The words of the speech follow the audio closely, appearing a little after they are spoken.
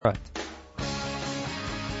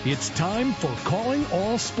It's time for Calling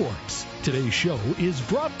All Sports. Today's show is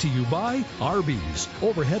brought to you by Arby's,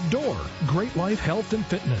 Overhead Door, Great Life Health and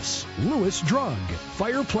Fitness, Lewis Drug,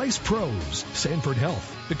 Fireplace Pros, Sanford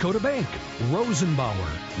Health, Dakota Bank, Rosenbauer,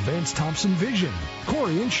 Vance Thompson Vision,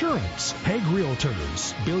 Corey Insurance, Hague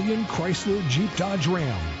Realtors, Billion Chrysler Jeep Dodge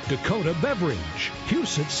Ram, Dakota Beverage,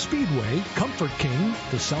 Huset Speedway, Comfort King,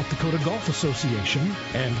 the South Dakota Golf Association,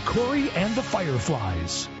 and Corey and the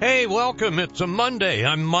Fireflies. Hey, welcome. It's a Monday.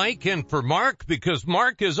 I'm Mike in for Mark because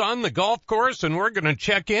Mark is on the golf course and we're going to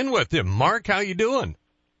check in with him. Mark, how you doing?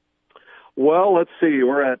 Well, let's see.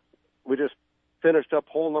 We just finished up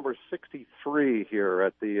hole number 63 here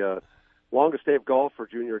at the longest day of golf for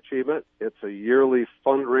junior achievement. It's a yearly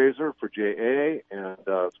fundraiser for JA, and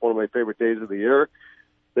it's one of my favorite days of the year.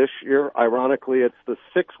 This year, ironically, it's the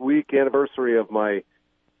 6-week anniversary of my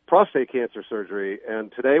prostate cancer surgery,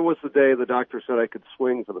 and today was the day the doctor said I could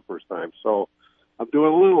swing for the first time. So I'm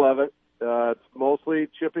doing a little of it. It's mostly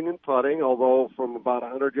chipping and putting, although from about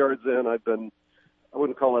 100 yards in, I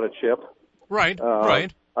wouldn't call it a chip. Right,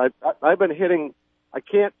 right. I've been hitting, I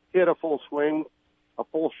can't hit a full swing, a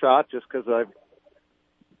full shot, just because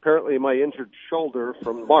apparently my injured shoulder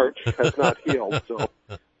from March has not healed. So,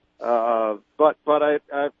 but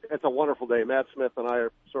it's a wonderful day. Matt Smith and I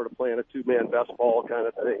are sort of playing a two-man best ball kind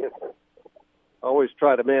of thing. Always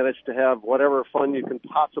try to manage to have whatever fun you can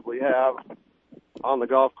possibly have on the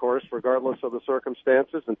golf course, regardless of the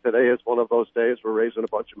circumstances. And today is one of those days. We're raising a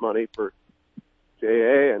bunch of money for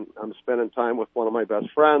JA, and I'm spending time with one of my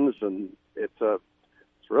best friends, and it's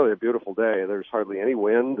really a beautiful day. There's hardly any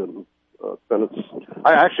wind, and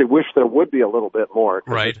I actually wish there would be a little bit more.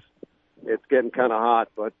 Right. It's getting kind of hot,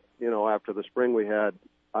 but after the spring we had,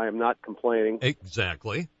 I am not complaining.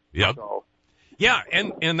 Exactly. Yep. So, yeah,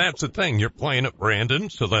 and that's the thing. You're playing at Brandon,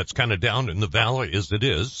 so that's kind of down in the valley as it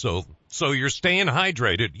is. So you're staying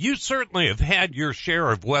hydrated. You certainly have had your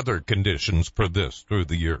share of weather conditions for this through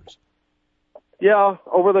the years. Yeah,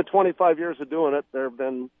 over the 25 years of doing it, there have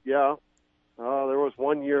been, there was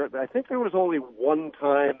one year, I think there was only one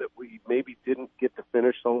time that we maybe didn't get to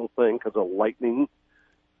finish the whole thing because of lightning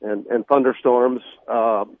and thunderstorms.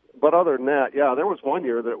 But other than that, there was one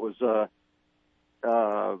year that it was, it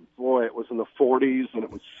was in the 40s and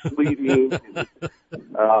it was sleeting.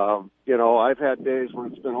 I've had days where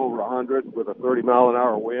it's been over 100 with a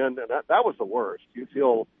 30-mile-an-hour wind, and that was the worst. You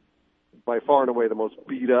feel by far and away the most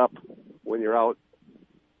beat up when you're out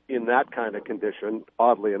in that kind of condition,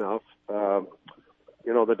 oddly enough. The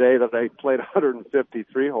day that I played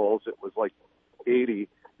 153 holes, it was like 80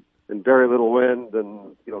 and very little wind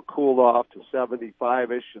and, cooled off to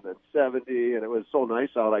 75-ish and then 70, and it was so nice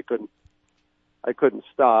out I couldn't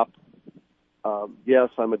stop. Yes,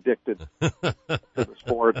 I'm addicted to the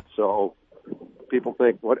sport, so people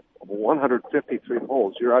think, what, 153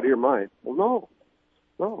 holes, you're out of your mind. Well,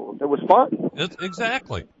 no, it was fun.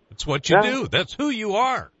 Exactly. It's what you do. That's who you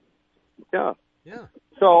are. Yeah. Yeah.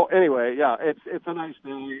 So anyway, it's a nice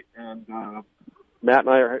day, and Matt and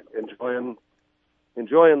I are enjoying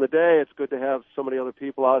the day. It's good to have so many other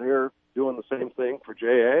people out here doing the same thing for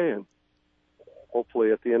JA, and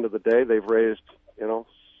hopefully at the end of the day they've raised,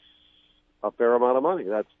 a fair amount of money.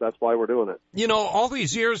 That's why we're doing it. All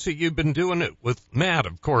these years that you've been doing it with Matt,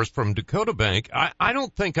 of course, from Dakota Bank, I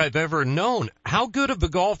don't think I've ever known. How good of a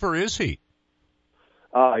golfer is he?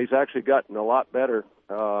 He's actually gotten a lot better.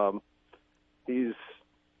 His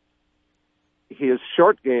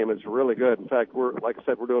short game is really good. In fact, like I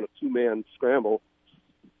said, we're doing a two-man scramble,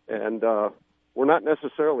 and we're not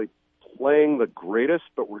necessarily playing the greatest,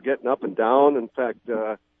 but we're getting up and down. In fact,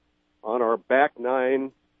 on our back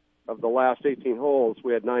 9 of the last 18 holes,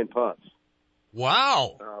 we had 9 putts.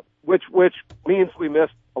 Wow. Which means we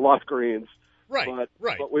missed a lot of greens. Right.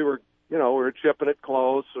 But we were, we were chipping it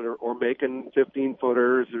close or making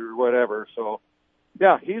 15-footers or whatever. So,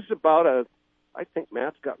 yeah, he's about I think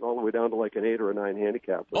Matt's gotten all the way down to like an 8 or a 9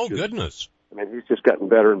 handicap. Oh, goodness. He's just gotten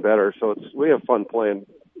better and better. So we have fun playing.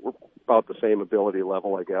 We're about the same ability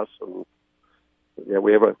level, I guess. And yeah,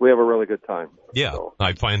 we have a really good time. Yeah, so.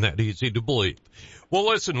 I find that easy to believe. Well,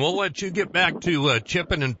 listen, we'll let you get back to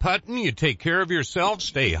chipping and putting. You take care of yourself.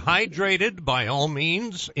 Stay hydrated by all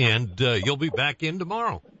means, and you'll be back in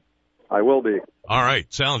tomorrow. I will be. All right,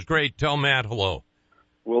 sounds great. Tell Matt hello.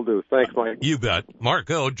 Will do. Thanks, Mike. You bet.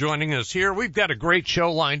 Marco joining us here. We've got a great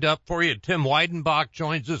show lined up for you. Tim Weidenbach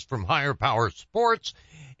joins us from Higher Power Sports.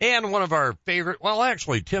 And one of our favorite, well,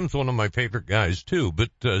 actually, Tim's one of my favorite guys, too.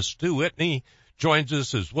 But Stu Whitney joins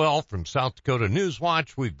us as well from South Dakota News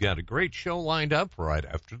Watch. We've got a great show lined up right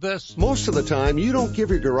after this. Most of the time, you don't give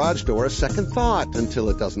your garage door a second thought until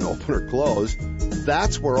it doesn't open or close.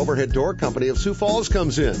 That's where Overhead Door Company of Sioux Falls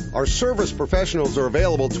comes in. Our service professionals are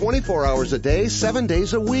available 24 hours a day, 7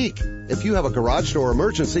 days a week. If you have a garage door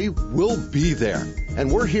emergency, we'll be there.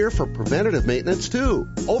 And we're here for preventative maintenance, too.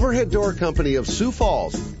 Overhead Door Company of Sioux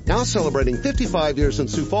Falls, now celebrating 55 years in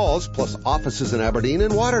Sioux Falls, plus offices in Aberdeen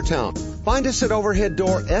and Watertown. Find us at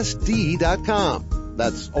overheaddoorsd.com.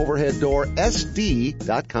 That's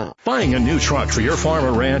overheaddoorsd.com. Buying a new truck for your farm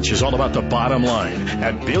or ranch is all about the bottom line.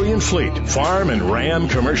 At Billion Fleet, Farm and Ram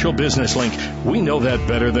Commercial Business Link, we know that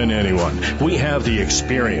better than anyone. We have the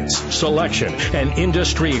experience, selection, and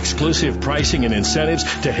industry-exclusive pricing and incentives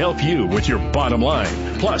to help you with your bottom line.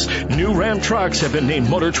 Plus, new Ram trucks have been named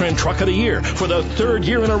Motor Trend Truck of the Year for the third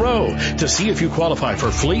year in a row. To see if you qualify for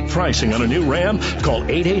fleet pricing on a new Ram, call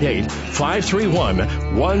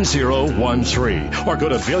 888-531-1013 or go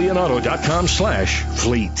to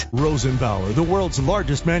billionauto.com/fleet. Rosenbauer, the world's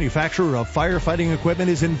largest manufacturer of firefighting equipment,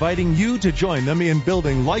 is inviting you to join them in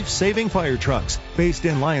building life-saving fire trucks. Based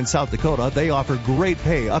in Lyon, South Dakota, they offer great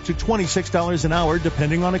pay, up to $26 an hour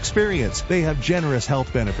depending on experience. They have generous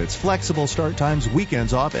health benefits, flexible start times,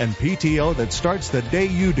 weekends off, and PTO that starts the day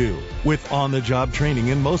you do. With on-the-job training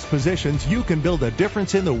in most positions, you can build a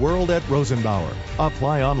difference in the world at Rosenbauer.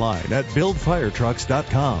 Apply online at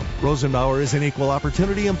buildfiretrucks.com. Rosenbauer is an equal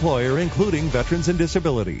opportunity employer, including veterans and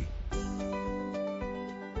disability.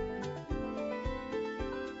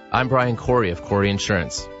 I'm Brian Corey of Corey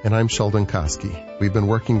Insurance. And I'm Sheldon Koski. We've been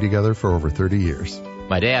working together for over 30 years.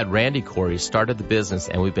 My dad, Randy Corey, started the business,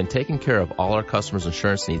 and we've been taking care of all our customers'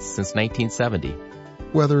 insurance needs since 1970.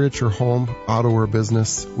 Whether it's your home, auto, or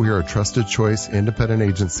business, we are a trusted choice independent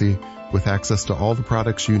agency with access to all the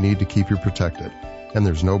products you need to keep you protected. And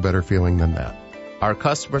there's no better feeling than that. Our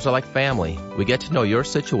customers are like family. We get to know your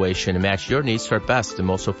situation and match your needs to our best and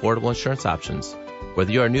most affordable insurance options.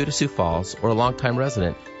 Whether you are new to Sioux Falls or a longtime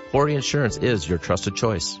resident, Corey Insurance is your trusted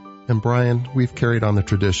choice. And Brian, we've carried on the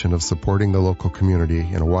tradition of supporting the local community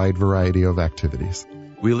in a wide variety of activities.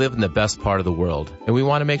 We live in the best part of the world, and we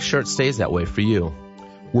want to make sure it stays that way for you.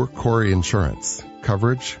 We're Corey Insurance.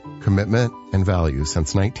 Coverage, commitment, and value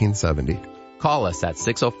since 1970. Call us at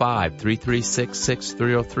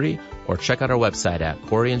 605-336-6303 or check out our website at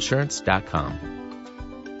coreyinsurance.com.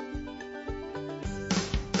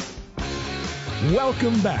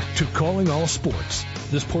 Welcome back to Calling All Sports.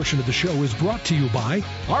 This portion of the show is brought to you by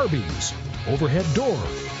Arby's, Overhead Door,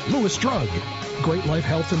 Lewis Drug, Great Life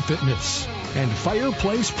Health and Fitness, and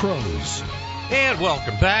Fireplace Pros. And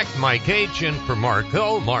welcome back. Mike H. in for Mark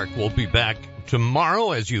O. Mark will be back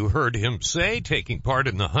tomorrow, as you heard him say, taking part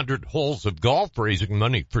in the 100 holes of golf, raising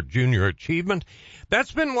money for junior achievement.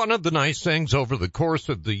 That's been one of the nice things over the course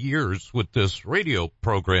of the years with this radio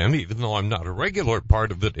program, even though I'm not a regular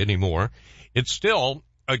part of it anymore. It's still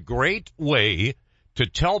a great way to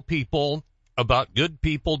tell people about good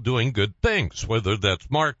people doing good things, whether that's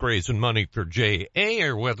Mark raising money for JA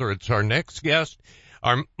or whether it's our next guest.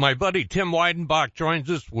 My buddy Tim Weidenbach joins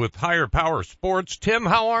us with Higher Power Sports. Tim,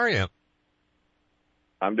 how are you?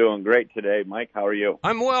 I'm doing great today. Mike, how are you?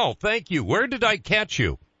 I'm well, thank you. Where did I catch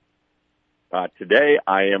you? Today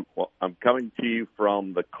I'm coming to you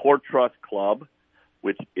from the Core Trust Club,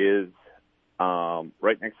 which is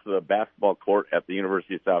right next to the basketball court at the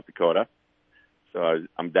University of South Dakota. So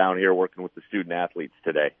I'm down here working with the student athletes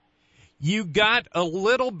today. You got a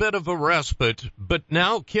little bit of a respite, but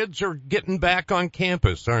now kids are getting back on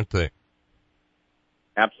campus, aren't they?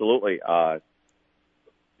 Absolutely.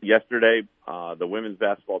 Yesterday, the women's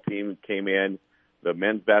basketball team came in. The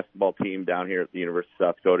men's basketball team down here at the University of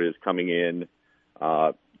South Dakota is coming in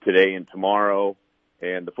today and tomorrow,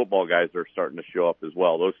 and the football guys are starting to show up as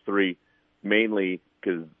well. Those three mainly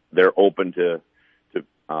because they're open to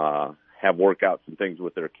have workouts and things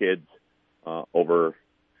with their kids over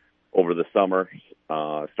the summer,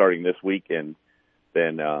 starting this week, and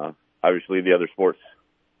then obviously the other sports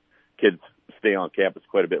kids stay on campus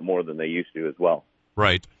quite a bit more than they used to as well.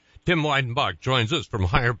 Right. Tim Weidenbach joins us from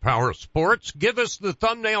Higher Power Sports. Give us the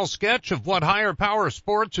thumbnail sketch of what Higher Power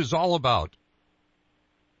Sports is all about.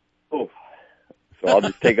 Oh, so I'll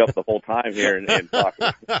just take up the whole time here and talk.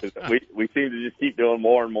 We seem to just keep doing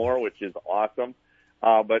more and more, which is awesome.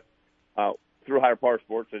 But through Higher Power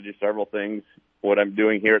Sports, I do several things. What I'm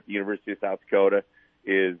doing here at the University of South Dakota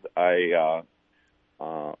is I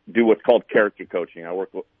do what's called character coaching. I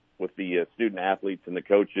work with the student athletes and the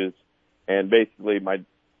coaches, and basically my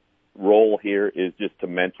role here is just to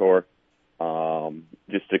mentor,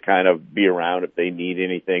 just to kind of be around if they need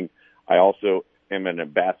anything. I also am an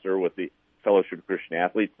ambassador with the Fellowship of Christian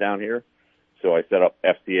Athletes down here. So I set up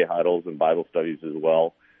FCA huddles and Bible studies as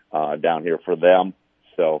well down here for them.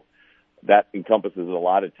 So that encompasses a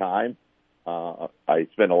lot of time. I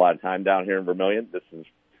spend a lot of time down here in Vermilion. This is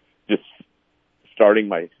just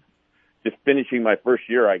finishing my first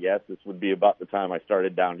year, I guess. This would be about the time I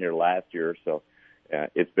started down here last year. So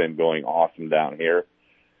it's been going awesome down here.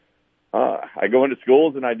 I go into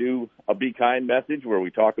schools and I do a Be Kind message where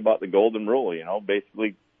we talk about the golden rule,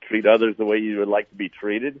 basically treat others the way you would like to be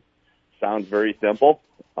treated. Sounds very simple,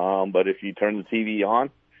 but if you turn the TV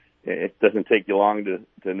on, it doesn't take you long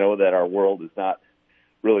to know that our world is not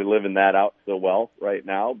really living that out so well right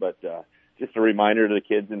now. But just a reminder to the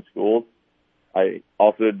kids in schools. I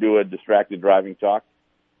also do a distracted driving talk.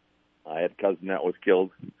 I had a cousin that was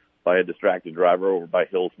killed by a distracted driver over by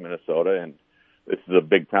Hills, Minnesota, and this is a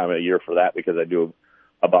big time of year for that because I do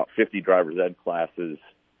about 50 driver's ed classes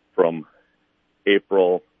from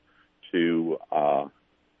April to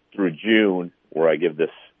through June, where I give this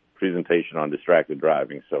presentation on distracted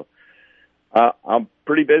driving. So I'm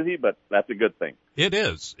pretty busy, but that's a good thing. It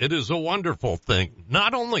is. It is a wonderful thing.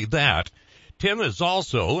 Not only that, Tim is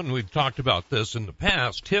also, and we've talked about this in the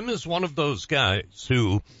past, Tim is one of those guys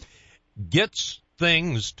who gets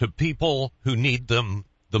things to people who need them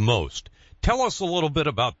the most. Tell us a little bit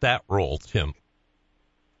about that role, Tim.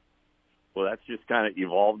 Well, that's just kind of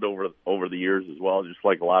evolved over the years as well, just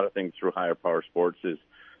like a lot of things through Higher Power Sports is,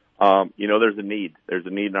 there's a need. There's a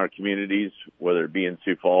need in our communities, whether it be in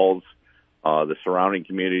Sioux Falls, the surrounding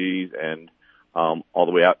communities, and all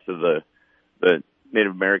the way out to the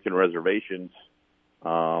Native American reservations.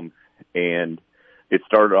 And it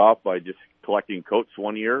started off by just collecting coats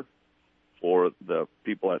one year for the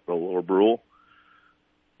people at the Lower Brule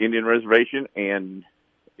Indian Reservation, and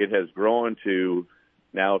it has grown to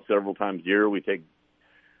now several times a year we take,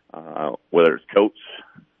 whether it's coats,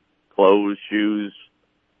 clothes, shoes,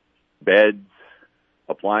 beds,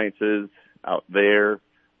 appliances out there.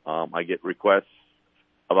 I get requests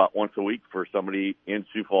about once a week for somebody in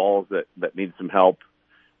Sioux Falls that needs some help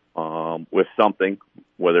with something,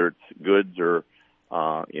 whether it's goods or,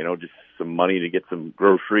 just some money to get some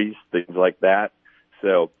groceries, things like that.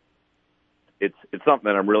 So it's something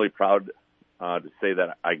that I'm really proud to say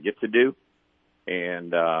that I get to do.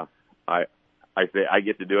 And I say I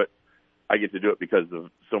get to do it. I get to do it because of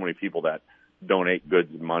so many people that donate goods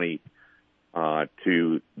and money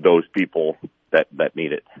to those people that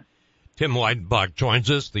need it. Tim Weidenbach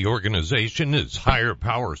joins us. The organization is Higher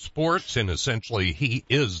Power Sports, and essentially he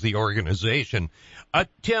is the organization.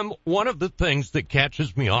 Tim, one of the things that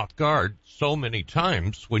catches me off guard so many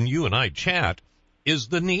times when you and I chat is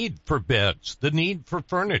the need for beds, the need for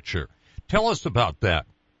furniture. Tell us about that.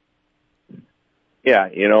 Yeah,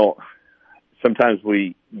 sometimes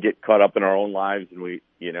we get caught up in our own lives and we,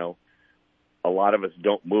 a lot of us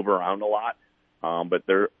don't move around a lot, but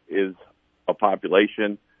there is a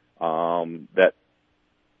population that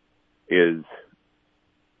is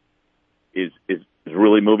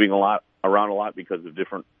really moving around a lot because of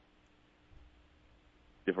different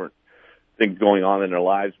things going on in their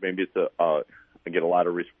lives. Maybe it's I get a lot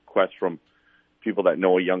of requests from people that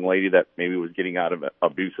know a young lady that maybe was getting out of an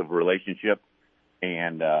abusive relationship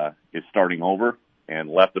and is starting over and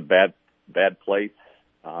left a bad place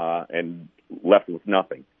and left with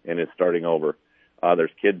nothing and is starting over.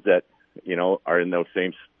 There's kids that are in those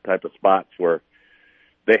same type of spots where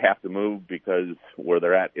they have to move because where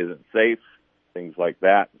they're at isn't safe, things like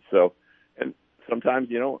that. So, and sometimes,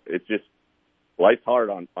 it's just life's hard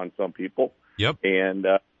on some people. Yep. And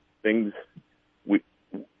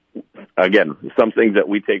some things that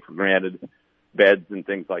we take for granted, beds and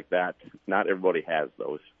things like that, not everybody has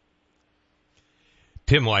those.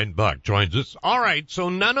 Tim Weidenbach joins us. All right, so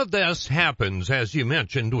none of this happens, as you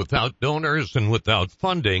mentioned, without donors and without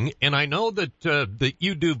funding. And I know that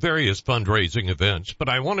you do various fundraising events, but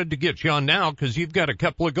I wanted to get you on now because you've got a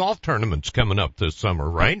couple of golf tournaments coming up this summer,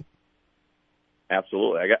 right?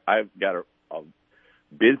 Absolutely. I've got a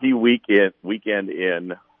busy weekend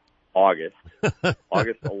in August,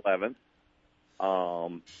 August 11th.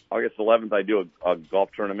 August 11th, I do a golf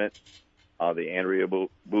tournament, the Andrea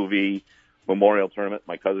Bouvie Memorial Tournament.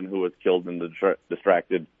 My cousin who was killed in the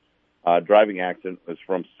distracted driving accident was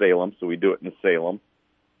from Salem, so we do it in Salem.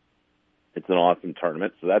 It's an awesome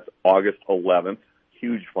tournament. So that's August 11th,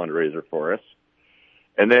 huge fundraiser for us.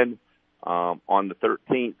 And then on the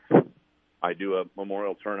 13th, I do a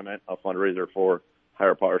memorial tournament, a fundraiser for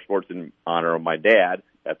Higher Power Sports in honor of my dad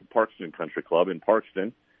at the Parkston Country Club in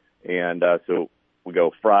Parkston. And so we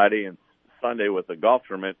go Friday and Sunday with the golf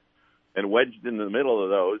tournament, and wedged in the middle of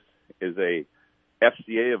those is a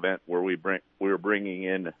FCA event where we're bringing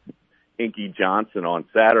in Inky Johnson on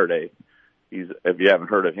Saturday. If you haven't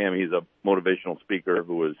heard of him, he's a motivational speaker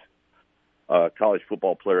who was a college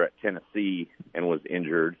football player at Tennessee and was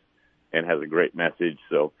injured and has a great message.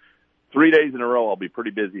 So 3 days in a row, I'll be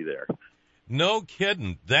pretty busy there. No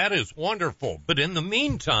kidding. That is wonderful. But in the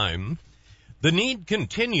meantime, the need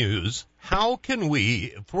continues. How can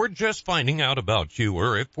we, if we're just finding out about you,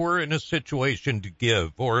 or if we're in a situation to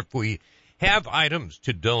give, or if we have items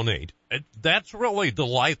to donate, that's really the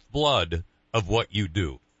lifeblood of what you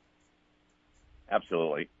do.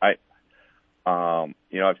 Absolutely.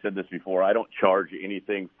 I've said this before. I don't charge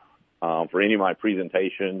anything for any of my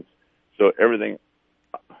presentations. So everything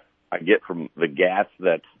I get from the gas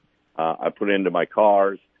that I put into my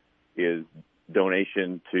cars is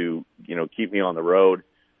donation to, keep me on the road.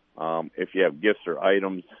 If you have gifts or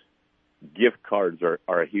items, gift cards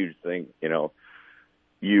are a huge thing.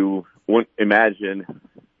 You wouldn't imagine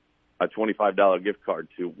a $25 gift card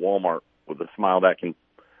to Walmart with a smile that can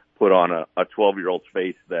put on a 12-year-old's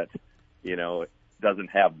face that,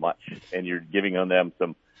 doesn't have much, and you're giving them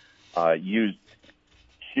some used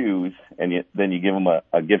shoes, and then you give them a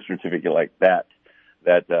gift certificate like that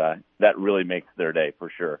really makes their day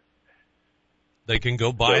for sure. They can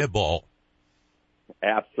go buy a ball.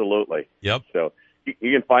 Absolutely. Yep. So you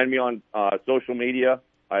can find me on social media.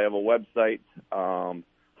 I have a website,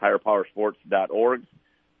 higherpowersports.org,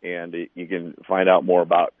 and you can find out more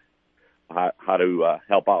about how to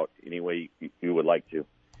help out any way you would like to.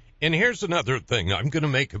 And here's another thing. I'm going to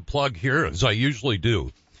make a plug here, as I usually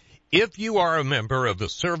do. If you are a member of a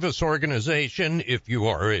service organization, if you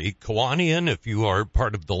are a Kiwanian, if you are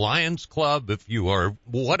part of the Lions Club, if you are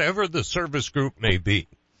whatever the service group may be,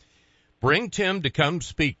 bring Tim to come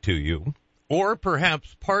speak to you, or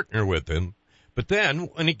perhaps partner with him. But then,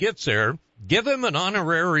 when he gets there, give him an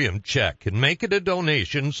honorarium check and make it a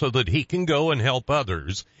donation so that he can go and help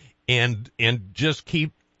others and just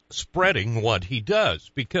keep spreading what he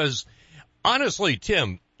does. Because, honestly,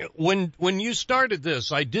 Tim, when you started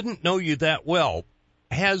this, I didn't know you that well.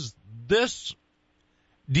 Do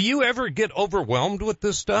you ever get overwhelmed with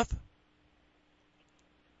this stuff?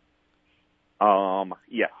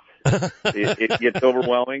 Yes. It gets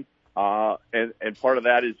overwhelming. And part of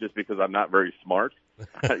that is just because I'm not very smart,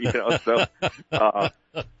 but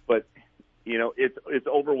it's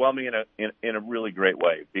overwhelming in a really great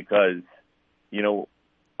way because,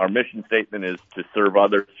 our mission statement is to serve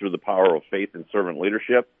others through the power of faith and servant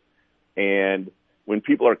leadership. And when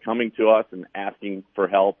people are coming to us and asking for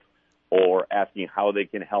help or asking how they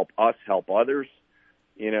can help us help others,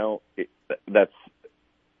 that's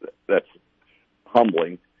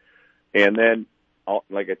humbling. And then,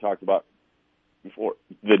 like I talked about before,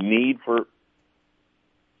 the need for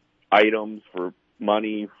items, for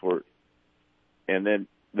money, and then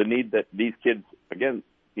the need that these kids, again,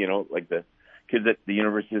 like the kids at the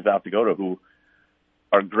University of South Dakota who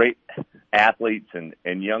are great athletes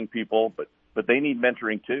and young people, but they need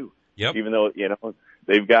mentoring too. Yep. Even though,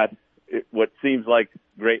 they've got what seems like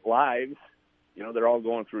great lives, they're all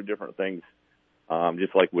going through different things,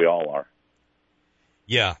 just like we all are.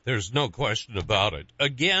 Yeah, there's no question about it.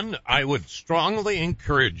 Again, I would strongly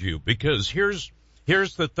encourage you because here's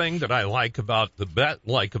the thing that I like about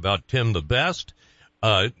Tim the best.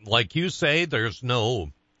 Like you say, there's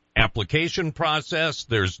no application process.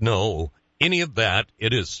 There's no any of that.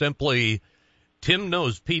 It is simply Tim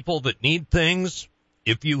knows people that need things.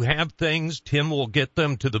 If you have things, Tim will get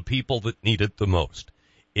them to the people that need it the most.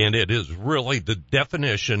 And it is really the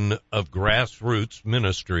definition of grassroots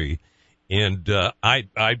ministry. And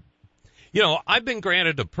I've been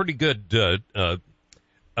granted a pretty good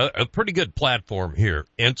platform here,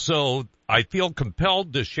 and so I feel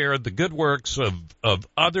compelled to share the good works of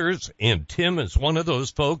others. And Tim is one of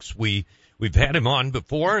those folks. We've had him on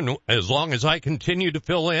before, and as long as I continue to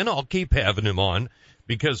fill in, I'll keep having him on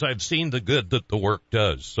because I've seen the good that the work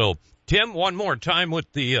does. So, Tim, one more time with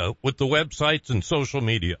the websites and social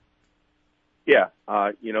media. Yeah,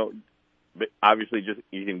 obviously, just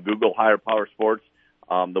you can Google Higher Power Sports.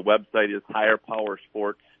 The website is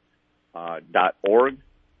higherpowersports.org.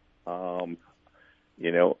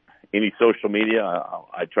 Any social media,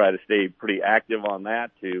 I try to stay pretty active on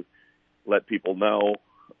that to let people know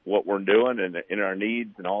what we're doing and in our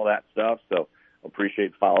needs and all that stuff. So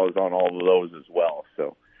appreciate follows on all of those as well.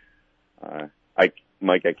 So,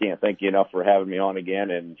 Mike, I can't thank you enough for having me on again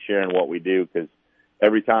and sharing what we do because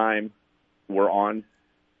every time we're on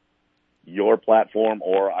your platform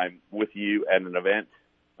or I'm with you at an event,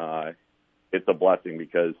 it's a blessing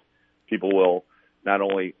because people will not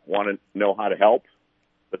only want to know how to help,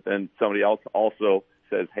 but then somebody else also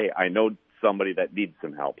says, hey, I know somebody that needs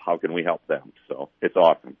some help. How can we help them? So it's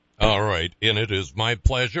awesome. All right, and it is my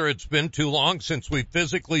pleasure. It's been too long since we've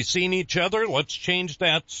physically seen each other. Let's change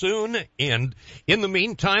that soon. And in the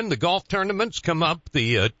meantime, the golf tournaments come up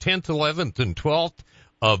the 10th, 11th, and 12th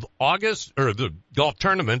of August, or the golf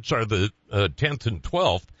tournaments are the 10th and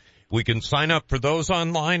 12th. We can sign up for those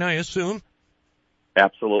online, I assume?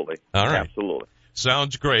 Absolutely. All right. Absolutely.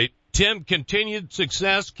 Sounds great. Tim, continued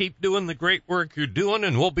success. Keep doing the great work you're doing,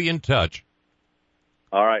 and we'll be in touch.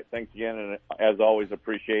 All right. Thanks again. And as always,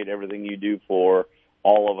 appreciate everything you do for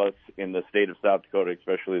all of us in the state of South Dakota,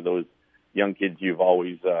 especially those young kids you've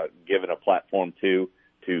always given a platform to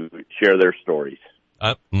share their stories.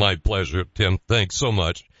 My pleasure, Tim. Thanks so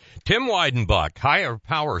much. Tim Weidenbach, Higher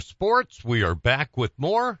Power Sports. We are back with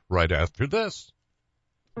more right after this.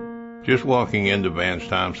 Just walking into Vance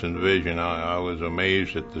Thompson Vision, I was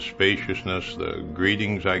amazed at the spaciousness, the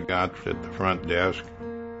greetings I got at the front desk.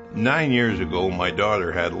 9 years ago, my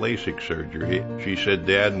daughter had LASIK surgery. She said,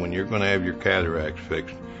 "Dad, when you're going to have your cataracts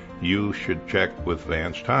fixed, you should check with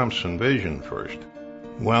Vance Thompson Vision first."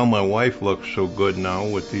 Well, my wife looks so good now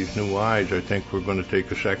with these new eyes, I think we're going to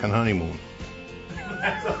take a second honeymoon.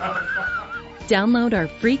 Download our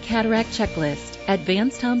free cataract checklist at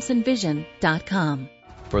VanceThompsonVision.com.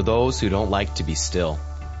 For those who don't like to be still,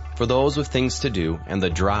 for those with things to do and the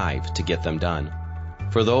drive to get them done,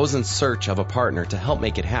 for those in search of a partner to help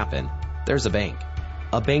make it happen, there's a bank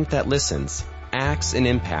that listens, acts, and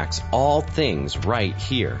impacts all things right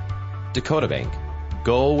here. Dakota Bank.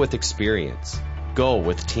 Go with experience. Go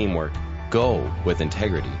with teamwork. Go with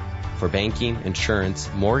integrity. For banking, insurance,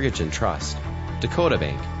 mortgage, and trust. Dakota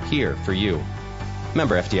Bank. Here for you.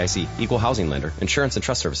 Member FDIC, Equal Housing Lender, Insurance and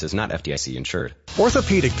Trust Services, not FDIC insured.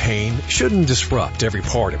 Orthopedic pain shouldn't disrupt every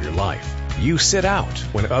part of your life. You sit out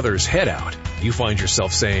when others head out. You find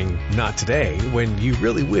yourself saying, "Not today," when you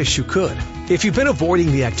really wish you could. If you've been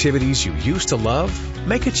avoiding the activities you used to love,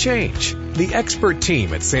 make a change. The expert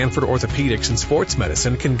team at Sanford Orthopedics and Sports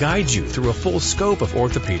Medicine can guide you through a full scope of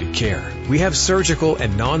orthopedic care. We have surgical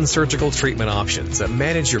and non-surgical treatment options that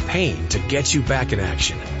manage your pain to get you back in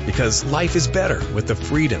action. Because life is better with the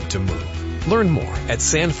freedom to move. Learn more at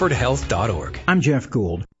sanfordhealth.org. I'm Jeff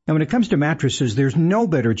Gould. And when it comes to mattresses, there's no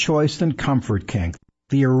better choice than Comfort King,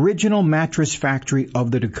 the original mattress factory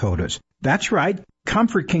of the Dakotas. That's right.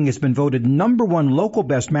 Comfort King has been voted #1 local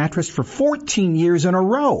best mattress for 14 years in a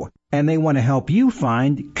row. And they want to help you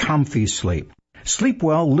find comfy sleep. Sleep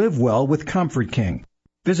well, live well with Comfort King.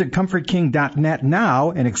 Visit ComfortKing.net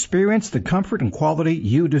now and experience the comfort and quality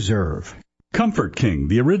you deserve. Comfort King,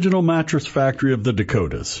 the original mattress factory of the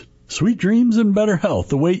Dakotas. Sweet dreams and better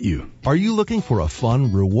health await you. Are you looking for a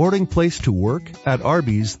fun, rewarding place to work? At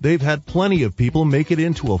Arby's, they've had plenty of people make it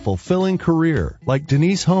into a fulfilling career, like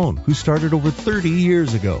Denise Hone, who started over 30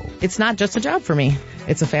 years ago. It's not just a job for me.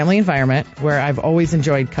 It's a family environment where I've always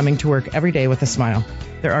enjoyed coming to work every day with a smile.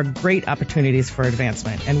 There are great opportunities for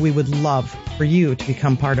advancement, and we would love for you to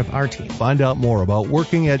become part of our team. Find out more about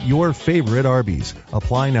working at your favorite Arby's.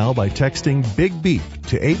 Apply now by texting Big Beef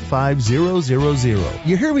to 85000.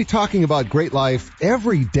 You hear me talking about Great Life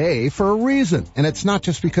every day for a reason, and it's not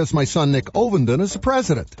just because my son Nick Ovenden is the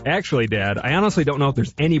president. Actually, Dad, I honestly don't know if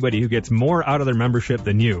there's anybody who gets more out of their membership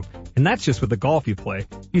than you, and that's just with the golf you play.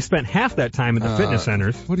 You spent half that time in the fitness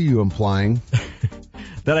centers. What are you implying?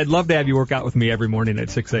 That I'd love to have you work out with me every morning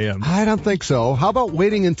at 6 a.m. I don't think so. How about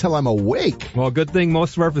waiting until I'm awake? Well, good thing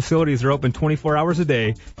most of our facilities are open 24 hours a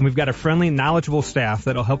day, and we've got a friendly, knowledgeable staff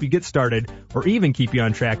that'll help you get started or even keep you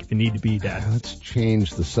on track if you need to be, Dad. Let's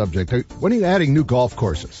change the subject. When are you adding new golf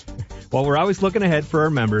courses? Well, we're always looking ahead for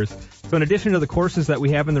our members. So in addition to the courses that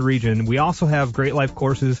we have in the region, we also have Great Life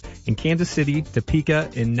courses in Kansas City,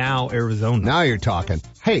 Topeka, and now Arizona. Now you're talking.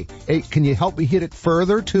 Hey, can you help me hit it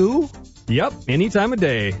further, too? Yep, any time of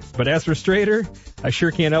day. But as for straighter, I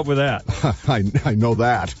sure can't help with that. I know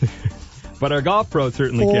that. But our golf pros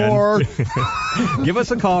certainly can. Give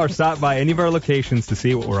us a call or stop by any of our locations to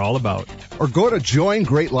see what we're all about. Or go to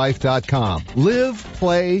joingreatlife.com. Live,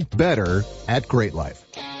 play better at Great Life.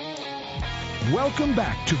 Welcome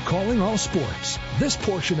back to Calling All Sports. This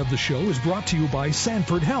portion of the show is brought to you by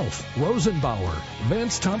Sanford Health, Rosenbauer,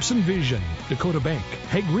 Vance Thompson Vision, Dakota Bank,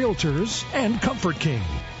 Hague Realtors, and Comfort King.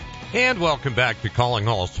 And welcome back to Calling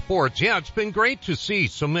All Sports. Yeah, it's been great to see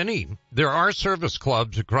so many. There are service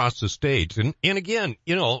clubs across the state. And again,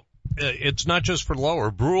 you know, it's not just for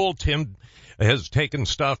Lower. Brule, Tim has taken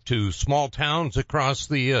stuff to small towns across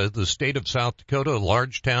the state of South Dakota,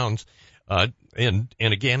 large towns. And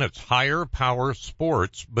again, it's Higher Power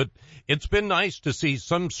Sports. But it's been nice to see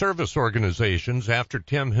some service organizations, after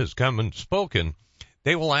Tim has come and spoken,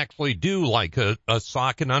 they will actually do like a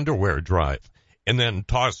sock and underwear drive. And then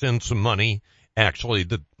toss in some money actually,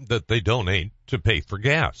 that they donate to pay for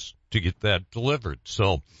gas to get that delivered.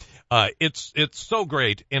 So, it's so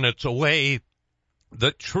great, and it's a way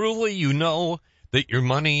that truly you know that your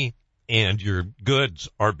money and your goods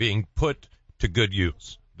are being put to good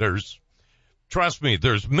use. Trust me,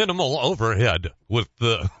 there's minimal overhead with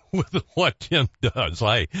what Tim does.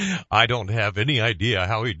 I don't have any idea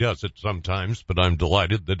how he does it sometimes, but I'm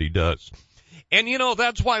delighted that he does. And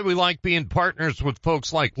that's why we like being partners with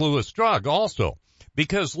folks like Lewis Drug also,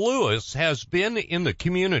 because Lewis has been in the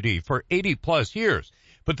community for 80 plus years,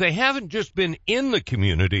 but they haven't just been in the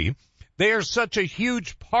community. They are such a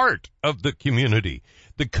huge part of the community.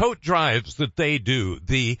 The coat drives that they do,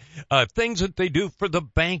 the things that they do for the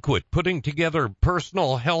banquet, putting together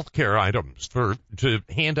personal health care items to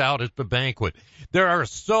hand out at the banquet. There are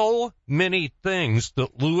so many things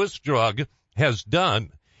that Lewis Drug has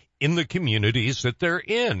done in the communities that they're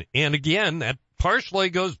in. And again, that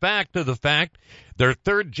partially goes back to the fact they're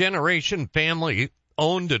third generation family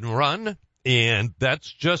owned and run, and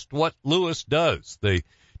that's just what Lewis does. They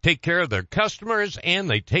take care of their customers and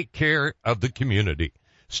they take care of the community.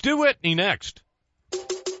 Stu Whitney next.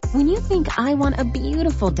 When you think I want a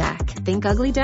beautiful deck, think Ugly Deck.